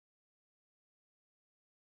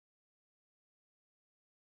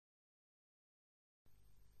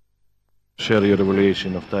Share your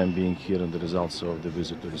evaluation of time being here and the results of the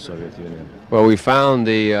visit to the Soviet Union. Well, we found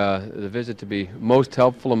the visit to be most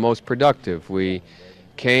helpful and most productive. We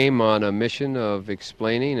came on a mission of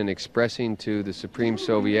explaining and expressing to the Supreme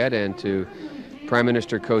Soviet and to Prime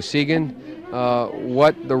Minister Kosygin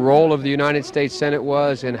what the role of the United States Senate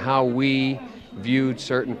was and how we viewed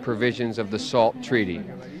certain provisions of the SALT Treaty.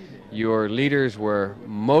 Your leaders were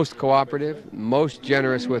most cooperative, most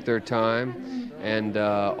generous with their time, and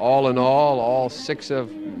all in all 6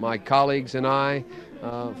 of my colleagues and I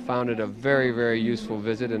found it a very, very useful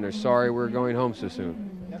visit, and are sorry we're going home so soon.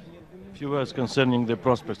 A few words concerning the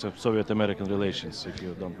prospects of Soviet-American relations, if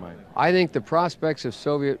you don't mind. I think the prospects of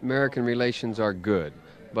Soviet-American relations are good,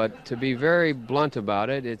 but to be very blunt about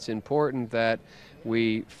it, it's important that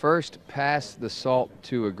we first pass the SALT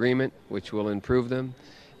II agreement, which will improve them,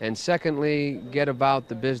 and secondly, get about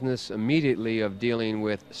the business immediately of dealing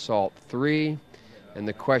with SALT III and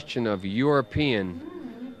the question of European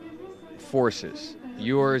forces,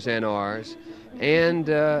 yours and ours, and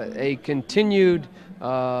a continued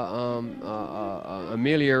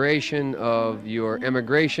amelioration of your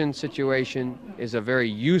immigration situation is a very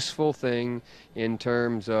useful thing in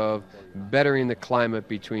terms of bettering the climate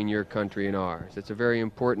between your country and ours. It's a very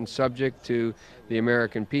important subject to the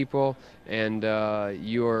American people, and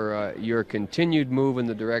your continued move in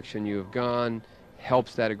the direction you have gone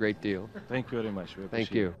helps that a great deal. Thank you very much.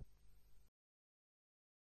 Thank you.